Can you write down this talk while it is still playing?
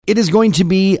It is going to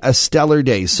be a stellar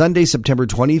day. Sunday, September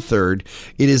 23rd.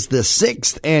 It is the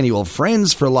 6th annual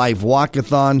Friends for Life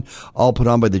Walkathon, all put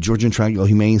on by the Georgian Triangle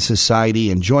Humane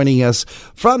Society. And joining us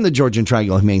from the Georgian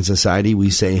Triangle Humane Society, we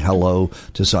say hello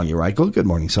to Sonia Reichel. Good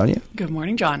morning, Sonia. Good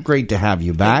morning, John. Great to have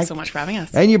you back. Thanks so much for having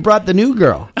us. And you brought the new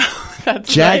girl.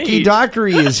 That's Jackie right.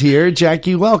 Dockery is here.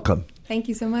 Jackie, welcome. Thank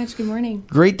you so much. Good morning.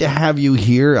 Great to have you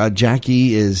here.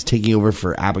 Jackie is taking over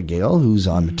for Abigail, who's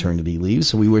on maternity leave.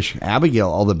 So we wish Abigail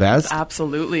all the best.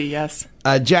 Absolutely, yes.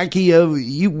 Jackie,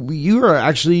 you are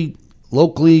actually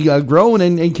locally grown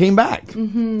and came back.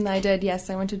 Mm-hmm, I did, yes.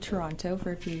 I went to Toronto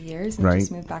for a few years and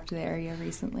just moved back to the area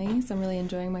recently. So I'm really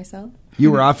enjoying myself.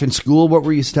 You were off in school. What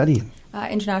were you studying?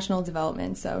 International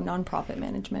development, so nonprofit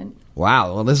management.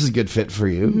 Wow. Well, this is a good fit for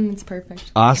you. Mm-hmm, it's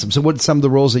perfect. Awesome. So what's some of the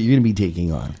roles that you're going to be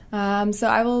taking on? So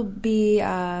I will be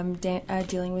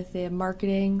dealing with the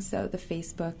marketing, so the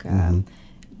Facebook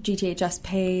GTHS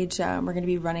page. We're going to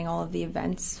be running all of the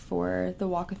events for the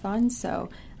Walkathon, so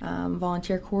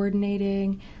volunteer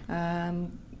coordinating,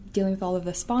 dealing with all of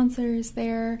the sponsors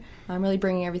there. I'm really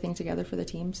bringing everything together for the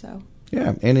team, so...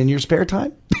 Yeah, and in your spare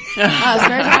time? Spare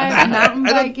time, mountain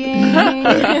biking.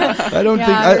 I don't think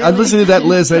I listened to that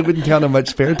list. I wouldn't count on much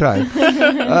spare time.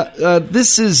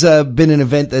 This has been an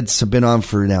event that's been on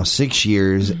for now 6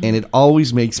 years, and it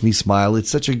always makes me smile. It's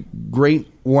such a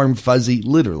great, warm, fuzzy,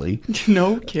 literally.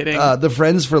 No kidding. The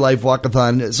Friends for Life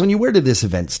Walkathon. Sonia, where did this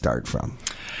event start from?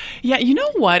 Yeah, you know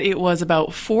what? It was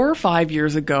about 4 or 5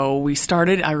 years ago. We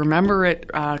started, I remember it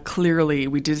clearly.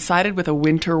 We decided with a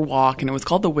winter walk, and it was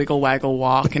called the Wiggle Waggle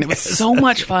Walk, and it was so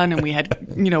much fun, and we had,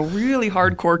 really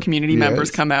hardcore community members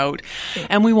come out,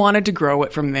 and we wanted to grow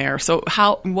it from there. So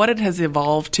what it has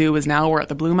evolved to is now we're at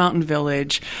the Blue Mountain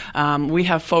Village. We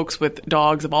have folks with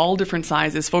dogs of all different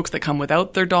sizes, folks that come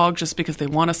without their dog just because they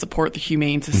want to support the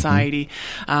Humane Society.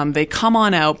 They come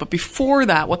on out, but before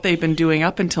that, what they've been doing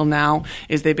up until now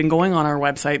is they've been going on our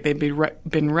website. They've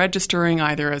been registering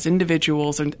either as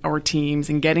individuals or teams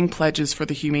and getting pledges for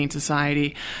the Humane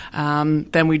Society.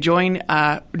 Then we join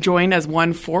as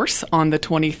one force on the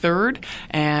 23rd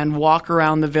and walk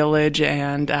around the village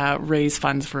and raise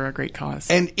funds for a great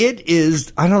cause. And it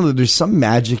is, I don't know, there's some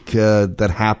magic that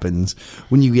happens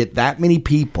when you get that many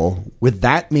people with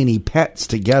that many pets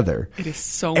together. It is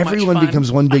so much fun. Everyone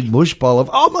becomes one big mush ball of,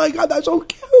 oh my God, that's so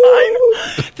cute. I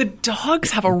know. The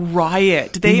dogs have a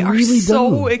riot. They are really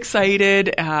so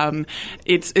excited.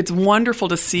 It's wonderful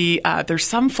to see. There's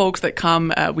some folks that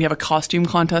come. We have a costume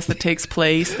contest that takes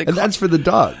place. And that's for the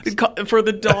dogs. For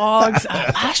the dogs.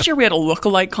 Last year we had a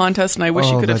look-alike contest, and I wish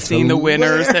you could have seen the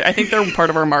winners. I think they're part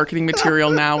of our marketing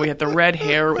material now. We had the red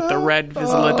hair with the red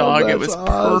Vizsla dog. It was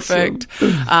perfect.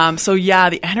 So yeah,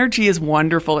 the energy is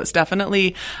wonderful. It's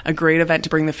definitely a great event to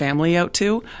bring the family out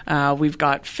to. We've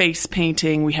got face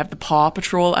painting. We have the Paw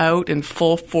Patrol out in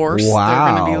full force. Wow.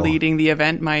 They're going to be leading the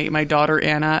event. My daughter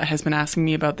Anna has been asking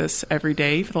me about this every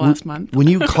day for the last month. When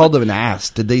you called them and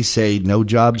asked, did they say no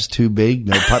job's too big,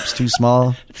 no pup's too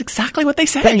small? That's exactly what they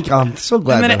said. Thank you. I'm so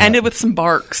glad. And then it ended with some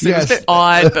barks. It was a bit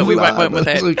odd, but we went with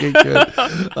it. Okay, good.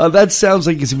 That sounds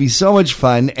like it's going to be so much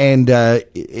fun. And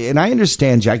I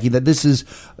understand, Jackie, that this is,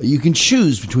 you can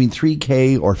choose between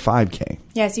 3K or 5K.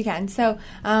 Yes, you can. So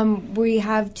we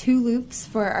have 2 loops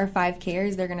for our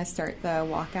 5Kers. They're going to start the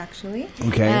walk, actually.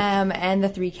 Okay. And the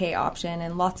 3K option,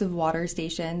 and lots of water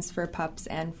stations for pups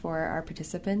and for our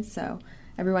participants, so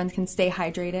everyone can stay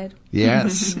hydrated.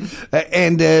 Yes.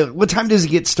 And what time does it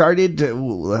get started?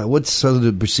 What's sort of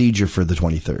the procedure for the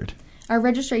 23rd? Our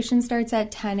registration starts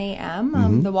at 10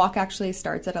 a.m. The walk actually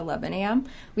starts at 11 a.m.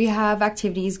 We have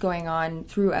activities going on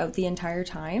throughout the entire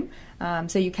time.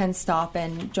 So you can stop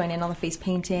and join in on the face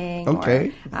painting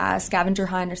or scavenger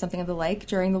hunt or something of the like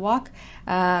during the walk.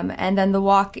 And then the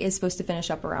walk is supposed to finish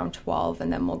up around 12,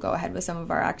 and then we'll go ahead with some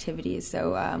of our activities.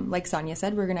 So like Sonia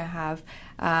said, we're going to have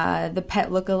the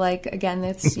pet look-alike again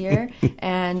this year,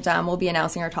 and we'll be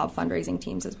announcing our top fundraising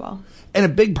teams as well. And a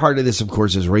big part of this, of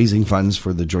course, is raising funds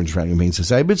for the Georgian Triangle Humane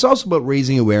Society, but it's also about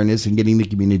raising awareness and getting the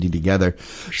community together.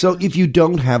 So if you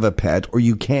don't have a pet or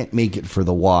you can't make it for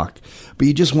the walk, but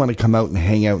you just want to come out and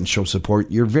hang out and show support,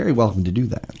 you're very welcome to do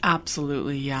that.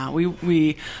 Absolutely, yeah.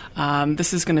 We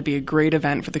this is going to be a great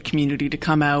event for the community to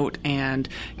come out and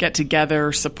get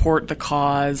together, support the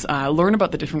cause, learn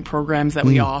about the different programs that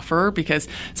we offer, because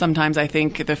sometimes I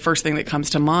think the first thing that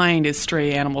comes to mind is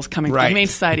stray animals coming to the Humane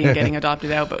Society and getting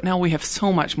adopted out, but now we have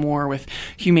so much more with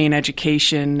humane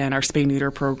education and our spay-neuter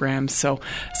programs, so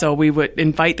we would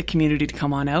invite the community to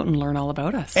come on out and learn all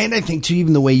about us. And I think, too,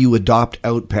 even the way you adopt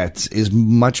out pets is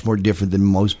much more different than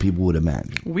most people would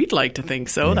imagine. We'd like to think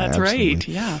so. Yeah, That's absolutely. right.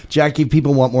 Yeah. Jackie, if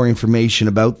people want more information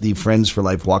about the Friends for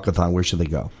Life Walkathon, where should they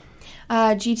go?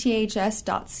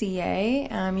 GTHS.ca.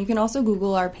 You can also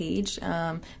Google our page,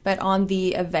 but on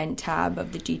the event tab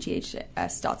of the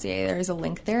GTHS.ca, there is a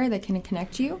link there that can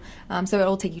connect you. So it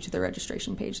will take you to the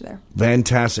registration page there.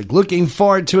 Fantastic. Looking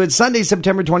forward to it. Sunday,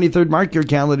 September 23rd. Mark your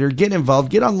calendar. Get involved.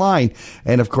 Get online.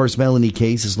 And, of course, Melanie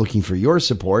Case is looking for your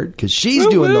support because she's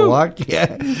doing the walk.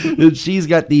 Yeah. She's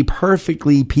got the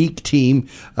perfectly peak team.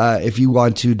 If you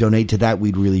want to donate to that,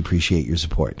 we'd really appreciate your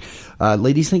support.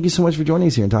 Ladies, thank you so much for joining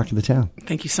us here and talking to the town.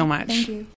 Thank you so much. Thank you.